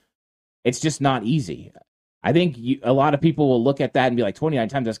season. It's just not easy. I think a lot of people will look at that and be like, 29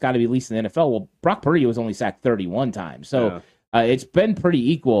 times, that's got to be at least in the NFL. Well, Brock Purdy was only sacked 31 times. So it's been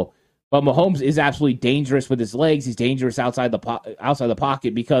pretty equal. But Mahomes is absolutely dangerous with his legs. He's dangerous outside the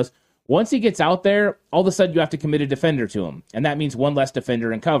pocket because once he gets out there, all of a sudden you have to commit a defender to him. And that means one less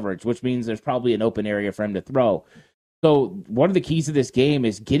defender in coverage, which means there's probably an open area for him to throw. So one of the keys to this game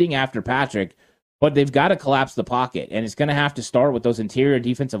is getting after Patrick, but they've got to collapse the pocket. And it's going to have to start with those interior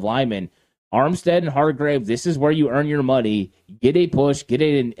defensive linemen. Armstead and Hargrave, this is where you earn your money. Get a push, get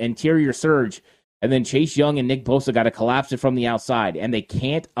an interior surge, and then Chase Young and Nick Bosa got to collapse it from the outside. And they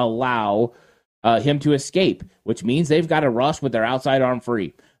can't allow him to escape, which means they've got to rush with their outside arm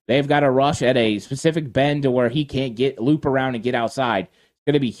free. They've got to rush at a specific bend to where he can't loop around and get outside. It's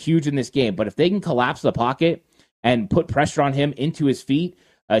going to be huge in this game. But if they can collapse the pocket and put pressure on him into his feet,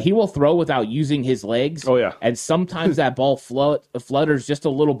 he will throw without using his legs. Oh, yeah. And sometimes that ball flutters just a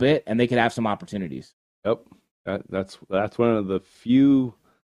little bit, and they could have some opportunities. Yep. That's one of the few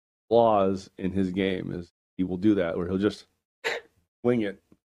flaws in his game is he will do that, where he'll just wing it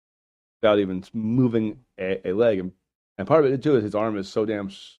without even moving a leg. And part of it, too, is his arm is so damn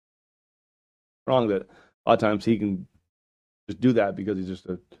strong that a lot of times he can just do that because he's just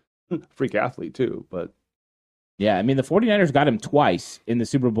a freak athlete, too. But yeah, I mean, the 49ers got him twice in the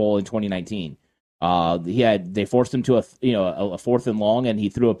Super Bowl in 2019. They forced him to a 4th and long, and he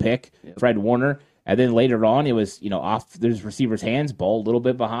threw a pick, yep. Fred Warner. And then later on, it was, off his receiver's hands, ball a little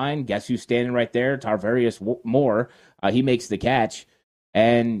bit behind. Guess who's standing right there? Tarvarius Moore. He makes the catch.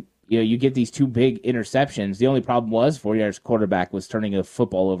 And, you get these 2 big interceptions. The only problem was 49ers quarterback was turning the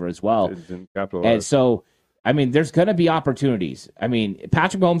football over as well. And so, I mean, there's going to be opportunities. I mean,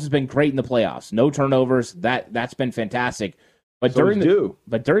 Patrick Mahomes has been great in the playoffs. No turnovers. That's been fantastic. But during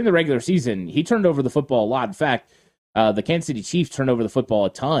the regular season, he turned over the football a lot. In fact, the Kansas City Chiefs turned over the football a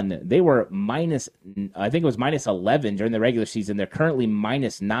ton. They were minus 11 during the regular season. They're currently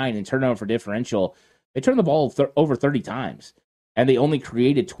minus 9 in turnover for differential. They turned the ball over 30 times, and they only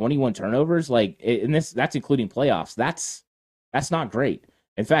created 21 turnovers. That's including playoffs. That's not great.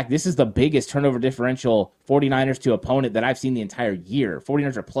 In fact, this is the biggest turnover differential 49ers to opponent that I've seen the entire year.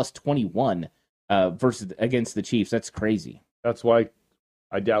 49ers are plus 21 against the Chiefs. That's crazy. That's why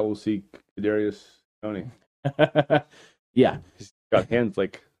I doubt we'll see Kadarius Toney. Yeah. He's got hands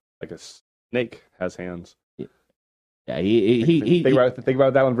like a snake has hands. Yeah, he think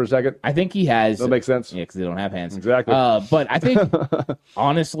about that one for a second. I think he has. That makes sense. Yeah, because they don't have hands. Exactly. But I think,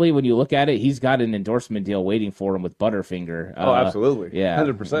 honestly, when you look at it, he's got an endorsement deal waiting for him with Butterfinger. Absolutely. Yeah.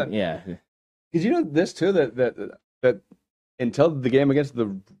 100%. Yeah. Because this, too, that until the game against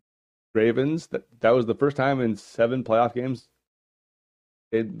the Ravens, that was the first time in 7 playoff games,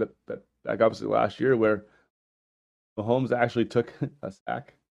 back obviously last year, where Mahomes actually took a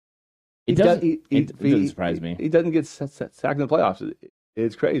sack. It doesn't surprise me. He doesn't get sacked in the playoffs.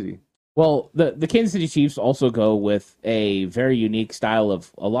 It's crazy. Well, the Kansas City Chiefs also go with a very unique style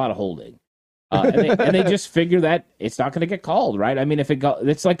of a lot of holding. And they just figure that it's not going to get called, right? I mean,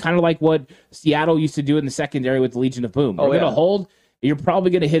 it's like kind of like what Seattle used to do in the secondary with the Legion of Boom. We're going to hold. You're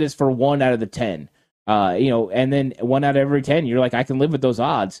probably going to hit us for 1 out of the 10. And then 1 out of every 10, you're like, I can live with those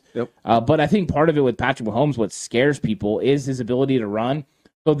odds. Yep. But I think part of it with Patrick Mahomes, what scares people is his ability to run.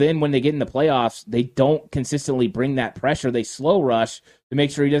 So then when they get in the playoffs, they don't consistently bring that pressure. They slow rush to make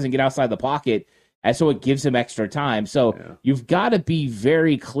sure he doesn't get outside the pocket. And so it gives him extra time. So you've got to be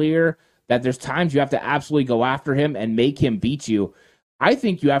very clear that there's times you have to absolutely go after him and make him beat you. I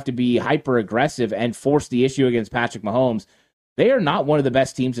think you have to be hyper aggressive and force the issue against Patrick Mahomes. They are not one of the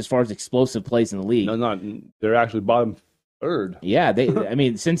best teams as far as explosive plays in the league. No, they're actually bottom third. Yeah,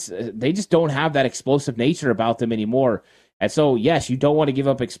 since they just don't have that explosive nature about them anymore. And so, yes, you don't want to give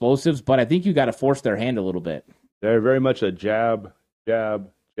up explosives, but I think you got to force their hand a little bit. They're very much a jab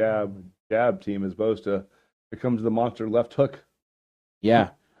team as opposed to here comes the monster left hook. Yeah.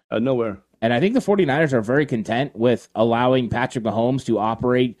 Out of nowhere. And I think the 49ers are very content with allowing Patrick Mahomes to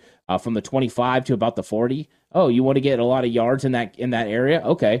operate from the 25 to about the 40. Oh, you want to get a lot of yards in that area?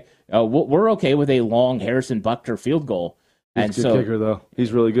 Okay. We're okay with a long Harrison Butker field goal. He's a good kicker, though.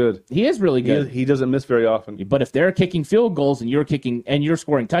 He's really good. He is really good. He doesn't miss very often. But if they're kicking field goals and you're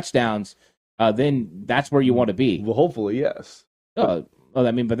scoring touchdowns, then that's where you want to be. Well, hopefully, yes. But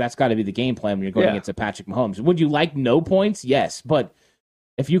that's got to be the game plan when you're going against a Patrick Mahomes. Would you like no points? Yes, but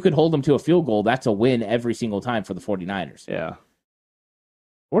if you could hold them to a field goal, that's a win every single time for the 49ers. Yeah.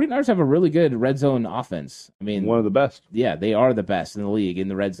 49ers have a really good red zone offense. I mean, one of the best. Yeah, they are the best in the league in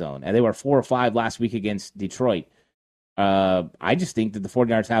the red zone. And they were 4-5 last week against Detroit. I just think that the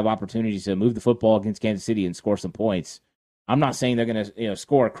 49ers have opportunities to move the football against Kansas City and score some points. I'm not saying they're going to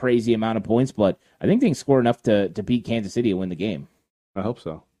score a crazy amount of points, but I think they can score enough to beat Kansas City and win the game. I hope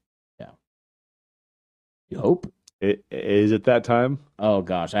so. Yeah. You hope? Is it that time? Oh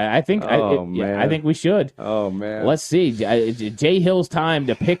gosh, I think I think we should. Oh man, let's see. Jay Hill's time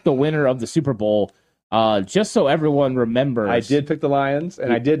to pick the winner of the Super Bowl. Just so everyone remembers, I did pick the Lions,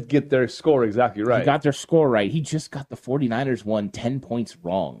 and I did get their score exactly right. He got their score right. He just got the 49ers one 10 points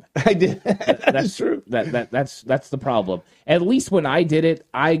wrong. I did. That's true. That's the problem. At least when I did it,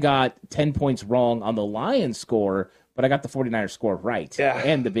 I got 10 points wrong on the Lions score, but I got the 49ers score right. Yeah.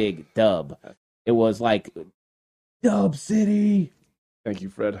 And the big dub. It was like Dub City. Thank you,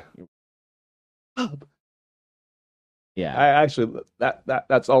 Fred. Yeah. I actually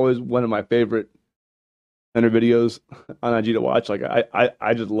that's always one of my favorite Hunter videos on IG to watch. Like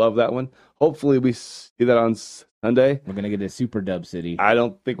I just love that one. Hopefully we see that on Sunday. We're gonna get a super Dub City. I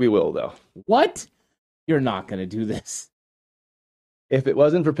don't think we will though. What? You're not gonna do this. If it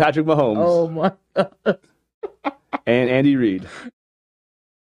wasn't for Patrick Mahomes. Oh my God. And Andy Reid.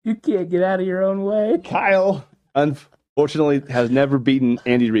 You can't get out of your own way. Kyle, unfortunately, has never beaten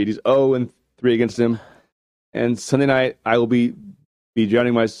Andy Reid. He's 0-3 against him. And Sunday night, I will be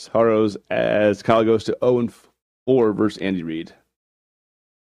drowning my sorrows as Kyle goes to 0-4 versus Andy Reid.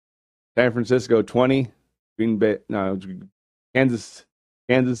 San Francisco 20, Kansas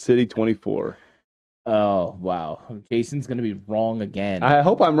City 24. Oh wow, Jason's gonna be wrong again. I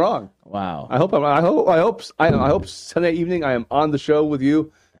hope I'm wrong. Wow. I hope Sunday evening I am on the show with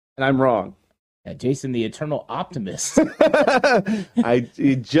you, and I'm wrong. Yeah, Jason, the eternal optimist.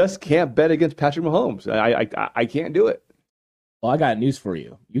 You just can't bet against Patrick Mahomes. I can't do it. Well, I got news for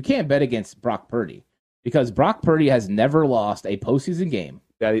you. You can't bet against Brock Purdy because Brock Purdy has never lost a postseason game.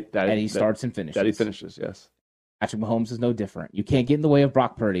 And he starts and finishes. That he finishes, yes. Patrick Mahomes is no different. You can't get in the way of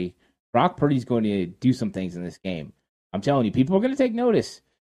Brock Purdy. Brock Purdy's going to do some things in this game. I'm telling you, people are going to take notice.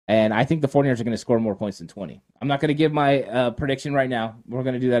 And I think the 49ers are going to score more points than 20. I'm not going to give my prediction right now. We're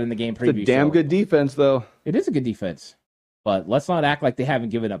going to do that in the game preview. It's a damn good defense, though. It is a good defense. But let's not act like they haven't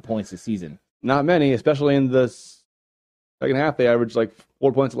given up points this season. Not many, especially in the second half. They averaged like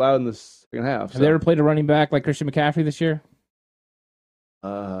 4 points allowed in the second half. Have they ever played a running back like Christian McCaffrey this year?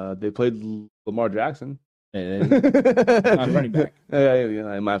 They played Lamar Jackson. Not running back. Yeah,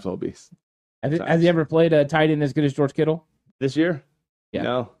 it might as well be. Has he ever played a tight end as good as George Kittle? This year? Yeah.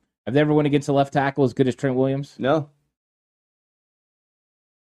 No. Have they ever went against a left tackle as good as Trent Williams? No.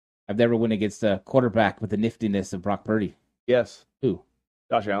 Have they ever went against a quarterback with the niftiness of Brock Purdy? Yes. Who?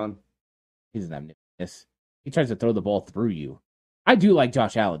 Josh Allen. He doesn't have niftiness. He tries to throw the ball through you. I do like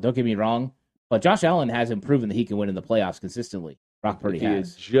Josh Allen, don't get me wrong, but Josh Allen hasn't proven that he can win in the playoffs consistently. Brock Purdy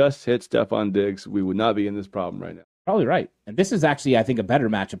has. If he had just hit Stephon Diggs, we would not be in this problem right now. Probably right. And this is actually, I think, a better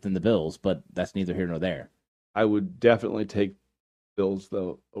matchup than the Bills, but that's neither here nor there. I would definitely take Bills,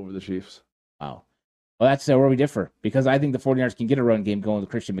 though, over the Chiefs. Wow. Well, that's where we differ, because I think the 49ers can get a run game going with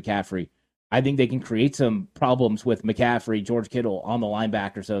Christian McCaffrey. I think they can create some problems with McCaffrey, George Kittle on the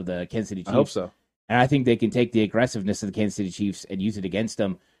linebackers of the Kansas City Chiefs. I hope so. And I think they can take the aggressiveness of the Kansas City Chiefs and use it against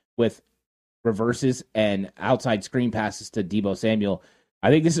them with reverses and outside screen passes to Deebo Samuel. I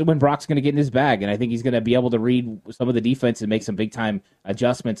think this is when Brock's going to get in his bag, and I think he's going to be able to read some of the defense and make some big-time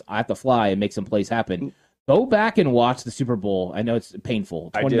adjustments at the fly and make some plays happen. Go back and watch the Super Bowl. I know it's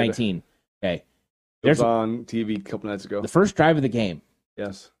painful. 2019. Okay. It was on TV a couple nights ago. The first drive of the game.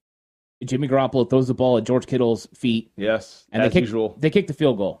 Yes. Jimmy Garoppolo throws the ball at George Kittle's feet. Yes, and usual. They kick the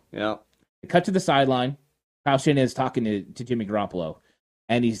field goal. Yeah. They cut to the sideline. Kyle Shanahan is talking to Jimmy Garoppolo,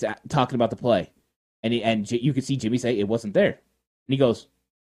 and he's talking about the play. And you can see Jimmy say, it wasn't there. And he goes,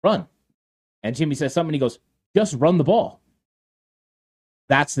 run. And Jimmy says something, and he goes, just run the ball.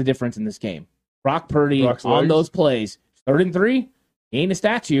 That's the difference in this game. Brock Purdy on those plays, 3rd and 3, he ain't a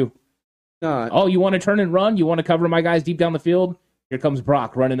statue. Oh, you want to turn and run? You want to cover my guys deep down the field? Here comes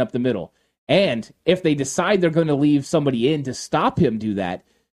Brock running up the middle. And if they decide they're going to leave somebody in to stop him do that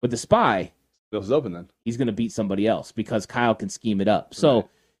with the spy, it's open then. He's going to beat somebody else because Kyle can scheme it up. So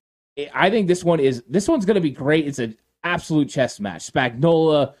I think this one's going to be great. It's an absolute chess match.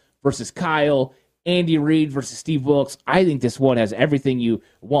 Spagnuolo versus Kyle, Andy Reid versus Steve Wilkes. I think this one has everything you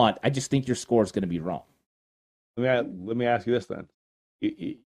want. I just think your score is going to be wrong. Let me ask you this then.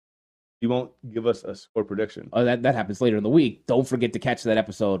 You won't give us a score prediction. Oh, that happens later in the week. Don't forget to catch that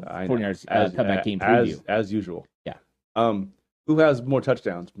episode. 49ers comeback game preview. As usual. Yeah. Who has more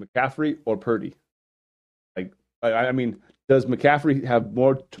touchdowns, McCaffrey or Purdy? I mean, does McCaffrey have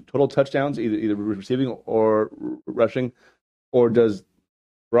more total touchdowns, either receiving or rushing, or does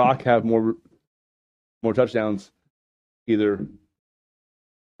Brock have more touchdowns, either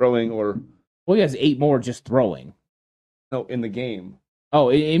throwing or? Well, he has 8 more just throwing. No, in the game. Oh,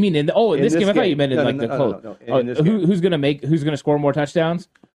 I mean, in this game, I thought you meant in the quote. Who's gonna score more touchdowns?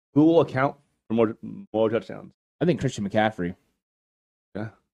 Who will account for more touchdowns? I think Christian McCaffrey. Yeah.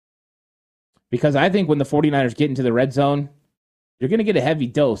 Because I think when the 49ers get into the red zone, you're going to get a heavy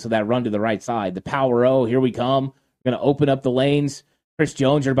dose of that run to the right side. The power O, here we come. We're going to open up the lanes. Chris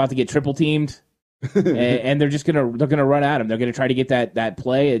Jones, you're about to get triple teamed. and they're going to run at him. They're going to try to get that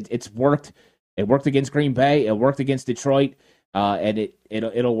play. It's worked. It worked against Green Bay. It worked against Detroit. And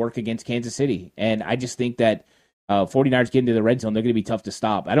it'll work against Kansas City. And I just think that 49ers get into the red zone, they're going to be tough to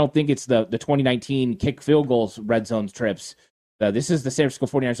stop. I don't think it's the 2019 kick field goals red zone trips. This is the San Francisco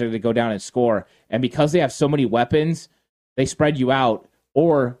 49ers that are going to go down and score. And because they have so many weapons, they spread you out.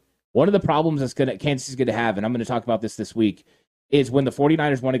 Or one of the problems Kansas is going to have, and I'm going to talk about this week, is when the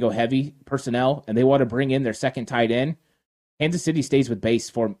 49ers want to go heavy personnel and they want to bring in their second tight end, Kansas City stays with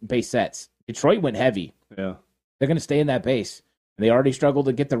base sets. Detroit went heavy. Yeah. They're going to stay in that base. And they already struggled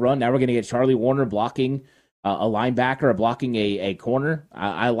to get the run. Now we're going to get Charlie Warner blocking a linebacker or blocking a corner.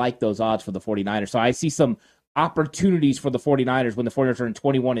 I like those odds for the 49ers. So I see some opportunities for the 49ers when the 49ers are in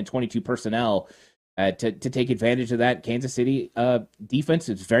 21 and 22 personnel to take advantage of that. Kansas City defense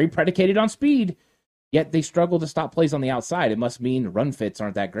is very predicated on speed, yet they struggle to stop plays on the outside. It must mean run fits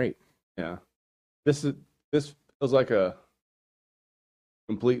aren't that great. Yeah. This feels like a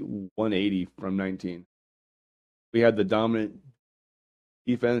complete 180 from 19. We had the dominant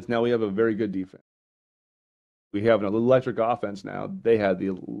defense. Now we have a very good defense. We have an electric offense now. They had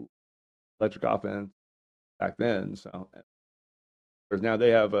the electric offense back then. So, whereas now they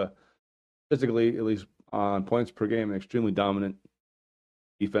have physically, at least on points per game, an extremely dominant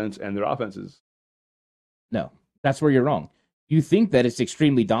defense, and their offenses. No, that's where you're wrong. You think that it's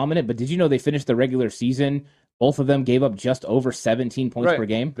extremely dominant, but did you know they finished the regular season? Both of them gave up just over 17 points per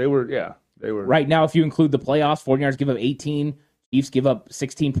game. They were. Right now, if you include the playoffs, 49ers give up 18, Chiefs give up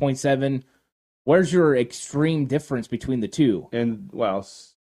 16.7. Where's your extreme difference between the two? And,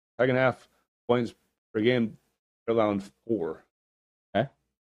 second half points per game, they're allowing 4. Okay.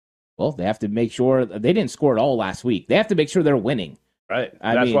 Well, they have to make sure they didn't score at all last week. They have to make sure they're winning. Right.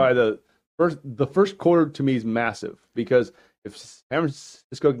 That's why the first quarter to me is massive, because if San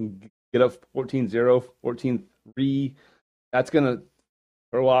Francisco can get up 14-0, 14-3, that's going to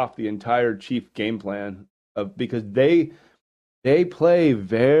throw off the entire Chief game plan because they play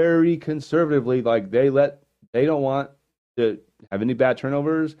very conservatively. Like they don't want to have any bad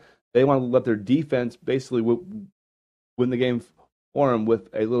turnovers. They want to let their defense basically win the game for them with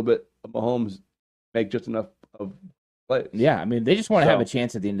a little bit of Mahomes make just enough of plays. Yeah, I mean, they just want to have a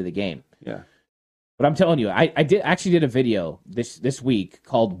chance at the end of the game. Yeah. But I'm telling you, I did a video this week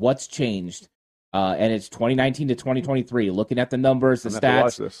called "What's Changed," and it's 2019 to 2023. Looking at the numbers, the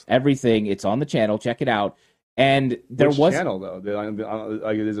stats, everything. It's on the channel. Check it out. And Which channel though?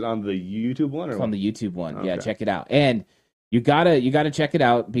 Is it on the YouTube one? It's on the YouTube one. Okay. Yeah, check it out. And you gotta check it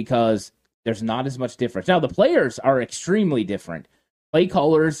out because there's not as much difference. Now, the players are extremely different. Play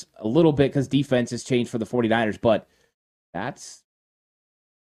callers, a little bit because defense has changed for the 49ers, but that's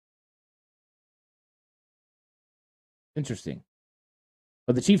interesting.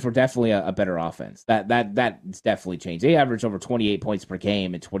 But the Chiefs were definitely a better offense. That's definitely changed. They averaged over 28 points per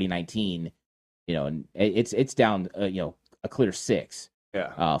game in 2019, and it's down, a clear 6.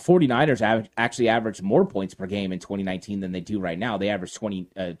 Yeah. 49ers actually averaged more points per game in 2019 than they do right now. They averaged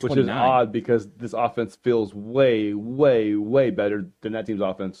 29. Which is odd because this offense feels way, way, way better than that team's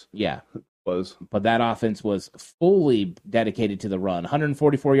offense. Yeah. Was. But that offense was fully dedicated to the run.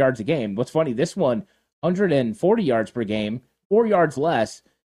 144 yards a game. What's funny, this one, 140 yards per game, 4 yards less,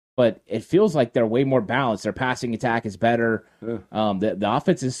 but it feels like they're way more balanced. Their passing attack is better. Yeah. The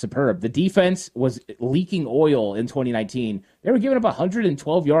offense is superb. The defense was leaking oil in 2019. They were giving up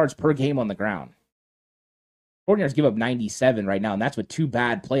 112 yards per game on the ground. 49ers give up 97 right now, and that's with 2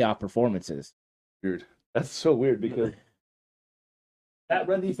 bad playoff performances. Weird. That's so weird because that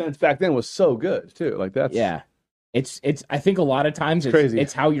run defense back then was so good too. Like that's It's I think a lot of times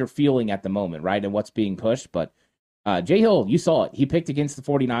it's how you're feeling at the moment, right? And what's being pushed, but Jay Hill, you saw it. He picked against the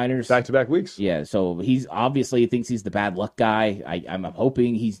 49ers. Back-to-back weeks. Yeah, so he's obviously thinks he's the bad luck guy. I'm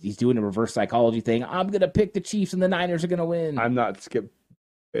hoping he's doing a reverse psychology thing. I'm going to pick the Chiefs and the Niners are going to win. I'm not Skip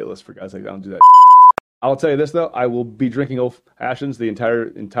Bayless for guys like that. I don't do that. I'll tell you this, though. I will be drinking Old Fashions the entire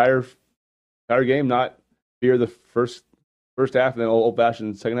game, not beer the first half and then Old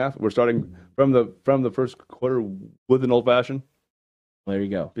Fashioned second half. We're starting from the first quarter with an Old Fashioned. There you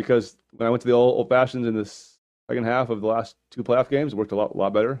go. Because when I went to the Old Fashions in this second half of the last 2 playoff games, it worked a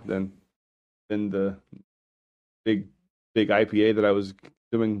lot better than the big IPA that I was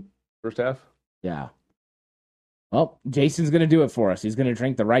doing first half. Yeah. Well, Jason's going to do it for us. He's going to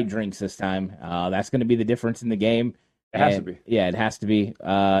drink the right drinks this time. That's going to be the difference in the game. It has to be. Yeah, it has to be.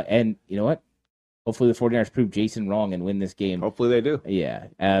 And you know what? Hopefully the 49ers prove Jason wrong and win this game. Hopefully they do.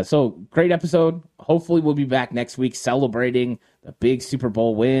 Yeah. So great episode. Hopefully we'll be back next week celebrating the big Super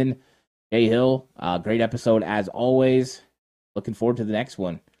Bowl win. Jay Hill, great episode as always. Looking forward to the next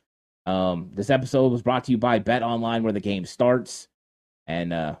one. This episode was brought to you by Bet Online, where the game starts.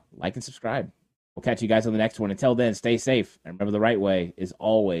 And like and subscribe. We'll catch you guys on the next one. Until then, stay safe. And remember, the right way is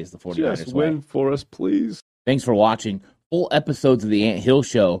always the 49ers way. Just win for us, please. Thanks for watching. Full episodes of The Ant Hill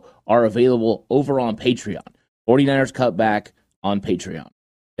Show are available over on Patreon. 49ers Cutback on Patreon.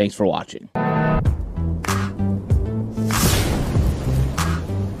 Thanks for watching.